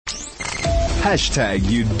Hashtag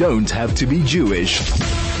you don't have to be Jewish.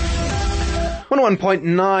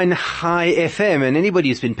 101.9 High FM, and anybody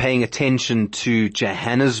who's been paying attention to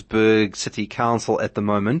Johannesburg City Council at the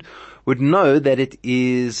moment would know that it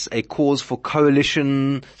is a cause for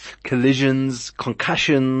collisions,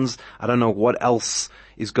 concussions. I don't know what else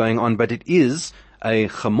is going on, but it is a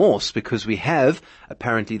chamors because we have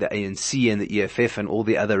apparently the ANC and the EFF and all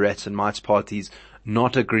the other rats and mites parties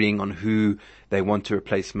not agreeing on who they want to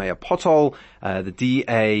replace Mayor Potol. The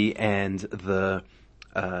DA and the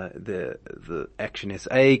Action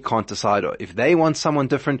SA can't decide if they want someone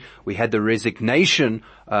different. We had the resignation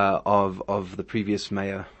of the previous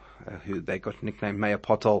mayor, who they got nicknamed Mayor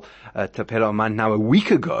Potol, Tapelo Man, now a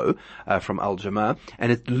week ago from Al Jamaa,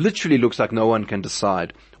 and it literally looks like no one can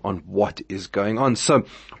decide on what is going on. So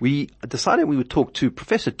we decided we would talk to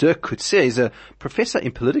Professor Dirk Kotze. He's a professor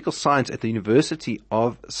in political science at the University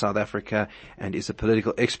of South Africa and is a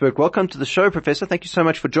political expert. Welcome to the show, Professor. Thank you so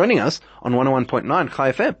much for joining us on 101.9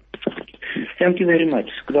 High FM. Thank you very much.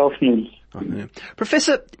 Good afternoon.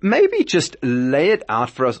 Professor, maybe just lay it out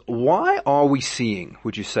for us. Why are we seeing,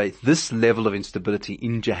 would you say, this level of instability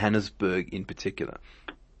in Johannesburg in particular?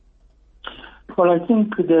 Well, I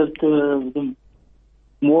think that the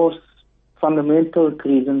most fundamental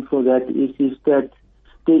reason for that is that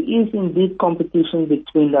there is indeed competition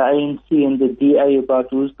between the ANC and the DA about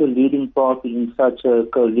who's the leading party in such a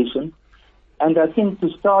coalition. And I think to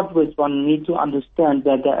start with, one needs to understand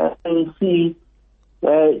that the ANC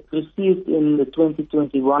received in the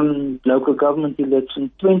 2021 local government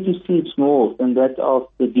election 20 seats more than that of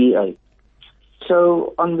the DA.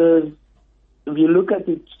 So if you look at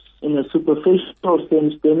it in a superficial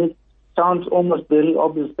sense, then it sounds almost very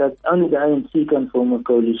obvious that only the ANC can form a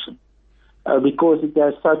coalition because it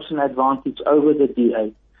has such an advantage over the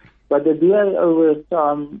DA. But the DA over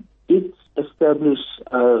time did establish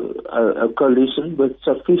a coalition with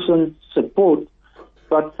sufficient support.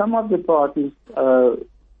 But some of the parties,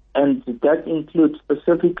 and that includes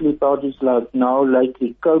specifically parties like now,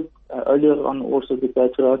 likely COPE, earlier on also the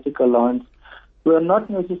Patriotic Alliance, were not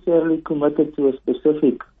necessarily committed to a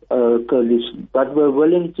specific coalition, but were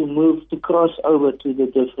willing to cross over to the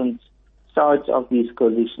different sides of these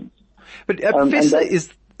coalitions. But Professor, is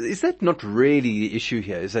that not really the issue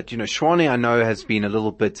here? Is that, Shwane, I know, has been a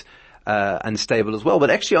little bit unstable as well, but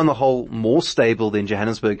actually on the whole more stable than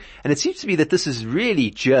Johannesburg. And it seems to be that this is really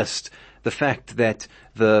just the fact that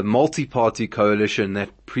the multi-party coalition that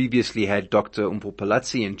previously had Dr.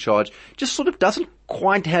 Umpo-Palatsi in charge just sort of doesn't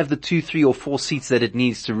quite have the 2, 3 or 4 seats that it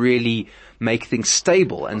needs to really make things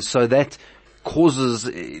stable. And so that causes,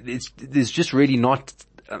 there's just really not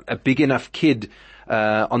a big enough kid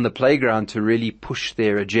on the playground to really push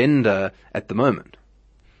their agenda at the moment.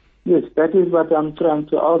 Yes, that is what I'm trying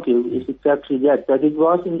to argue, is exactly that it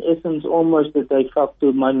was in essence almost that they fought to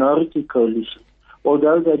a minority coalition,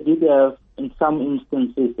 although they did have in some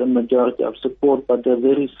instances a majority of support, but a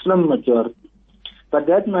very slim majority. But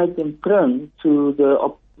that made them prone to the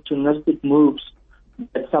opportunistic moves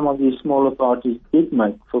that some of these smaller parties did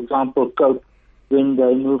make. For example, COPE, when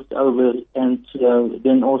they moved over and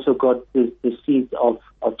then also got the seat of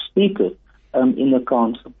speaker in the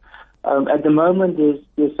council. At the moment,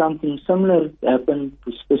 there's something similar happened,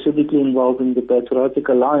 specifically involving the Patriotic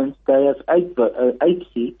Alliance. They have 8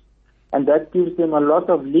 seats, and that gives them a lot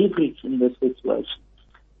of leverage in this situation.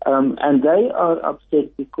 And they are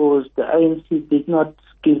upset because the ANC did not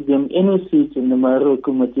give them any seats in the mayoral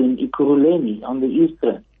committee in Ekurhuleni on the East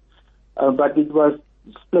Rand. But it was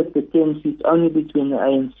split, the 10 seats, only between the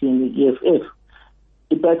ANC and the EFF.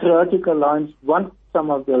 The Patriotic Alliance wants some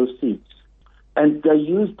of those seats. And they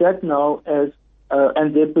use that now as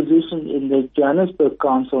and their position in the Johannesburg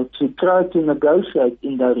Council to try to negotiate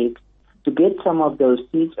indirect to get some of those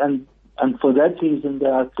seats, and for that reason they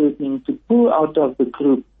are threatening to pull out of the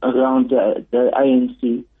group around the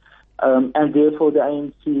ANC, and therefore the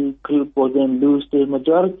ANC group will then lose their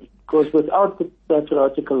majority. Because without the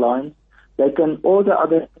Patriotic Alliance, all the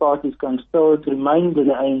other parties can still remain with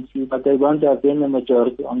the ANC, but they won't have then a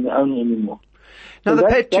majority on their own anymore. Now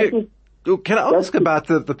can I ask about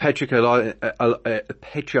the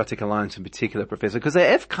Patriotic Alliance in particular, Professor? Because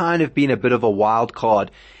they have kind of been a bit of a wild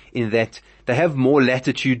card in that they have more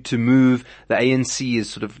latitude to move. The ANC is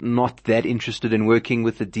sort of not that interested in working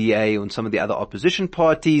with the DA and some of the other opposition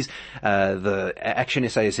parties. The Action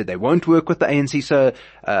SA said they won't work with the ANC, so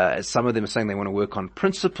some of them are saying they want to work on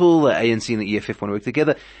principle. The ANC and the EFF want to work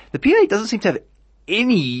together. The PA doesn't seem to have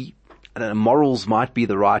any, I don't know, morals might be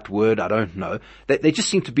the right word, I don't know. They just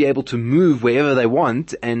seem to be able to move wherever they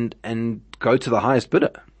want and go to the highest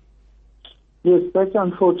bidder. Yes, that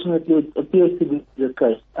unfortunately it appears to be the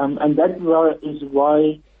case. And that is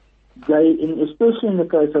why they, especially in the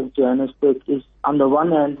case of Johannesburg, is on the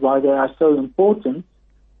one hand why they are so important,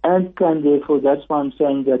 and can therefore, that's why I'm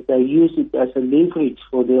saying that they use it as a leverage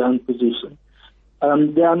for their own position.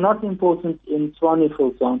 They are not important in Tshwane,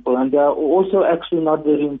 for example, and they are also actually not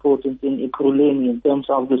very important in Ekurhuleni in terms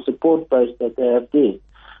of the support base that they have there.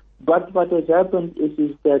 But what has happened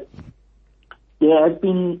is that there has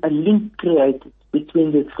been a link created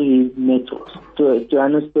between the three metros,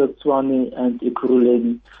 Johannesburg, Tshwane, and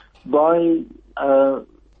Ekurhuleni, by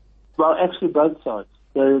actually both sides.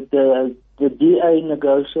 The DA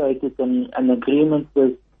negotiated an agreement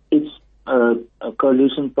with its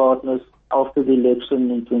coalition partners after the election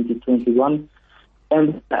in 2021,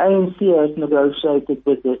 and the ANC has negotiated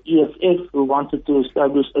with the EFF, who wanted to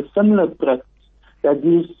establish a similar practice that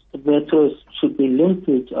these metros should be linked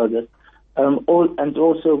to each other, and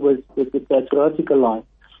also with the Patriotic Alliance.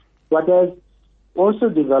 What has also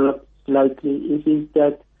developed lately is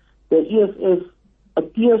that the EFF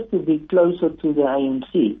appears to be closer to the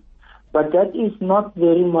ANC, but that is not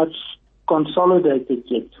very much consolidated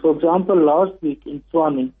yet. For example, last week in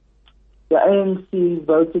Tshwane, the ANC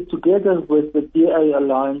voted together with the DA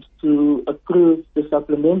Alliance to approve the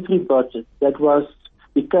supplementary budget that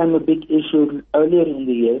became a big issue earlier in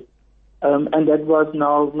the year, and that was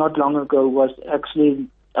now, not long ago, was actually,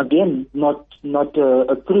 again, not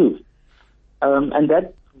approved. And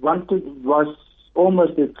that was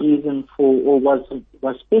almost the reason for, or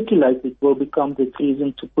was speculated will become the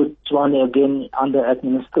reason to put Tshwane again under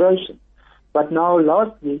administration. But now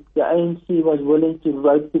last week, the ANC was willing to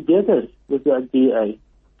vote together with the DA,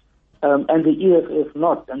 and the EFF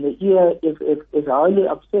not. And the EFF is highly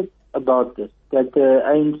upset about this, that the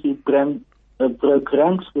ANC broke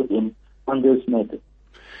ranks with him on this matter.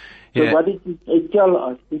 Yeah. So what it tells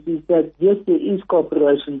us is that, yes, there is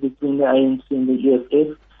cooperation between the ANC and the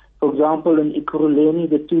EFF. For example, in Ekurhuleni,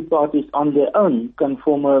 the two parties on their own can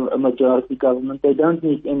form a majority government. They don't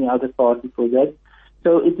need any other party for that.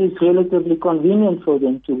 So it is relatively convenient for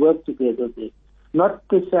them to work together there. Not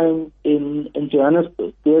the same in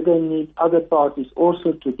Johannesburg. There they need other parties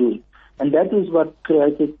also to do it. And that is what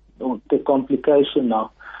created the complication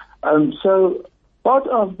now. So part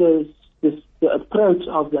of the approach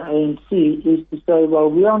of the ANC is to say, well,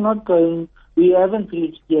 we haven't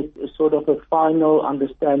reached yet a sort of a final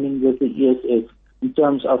understanding with the EFF in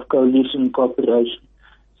terms of coalition cooperation.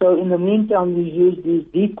 So in the meantime, we use these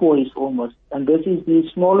decoys almost, and this is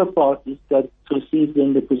these smaller parties that receive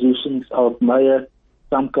then the positions of mayor,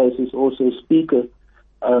 some cases also speaker,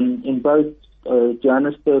 in both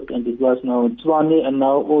Johannesburg, and it was now in Tshwane, and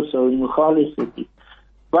now also in Mogale City.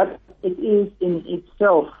 But it is in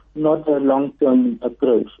itself not a long-term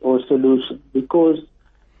approach or solution, because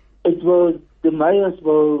the mayors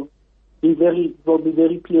will be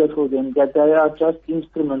very clear for them that they are just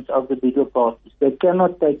instruments of the bigger parties. They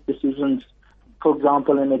cannot take decisions, for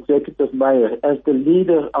example, an executive mayor as the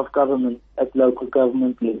leader of government at local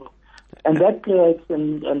government level. And that creates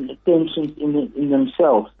tensions in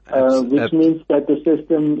themselves, which means that the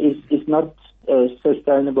system is not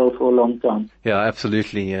sustainable for a long time. Yeah,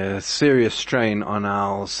 absolutely. A serious strain on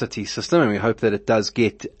our city system, and we hope that it does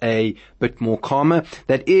get a bit more calmer.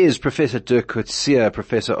 That is Professor Dirk Kotze,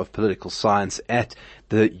 Professor of Political Science at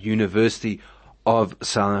the University of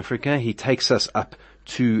South Africa. He takes us up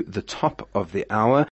to the top of the hour.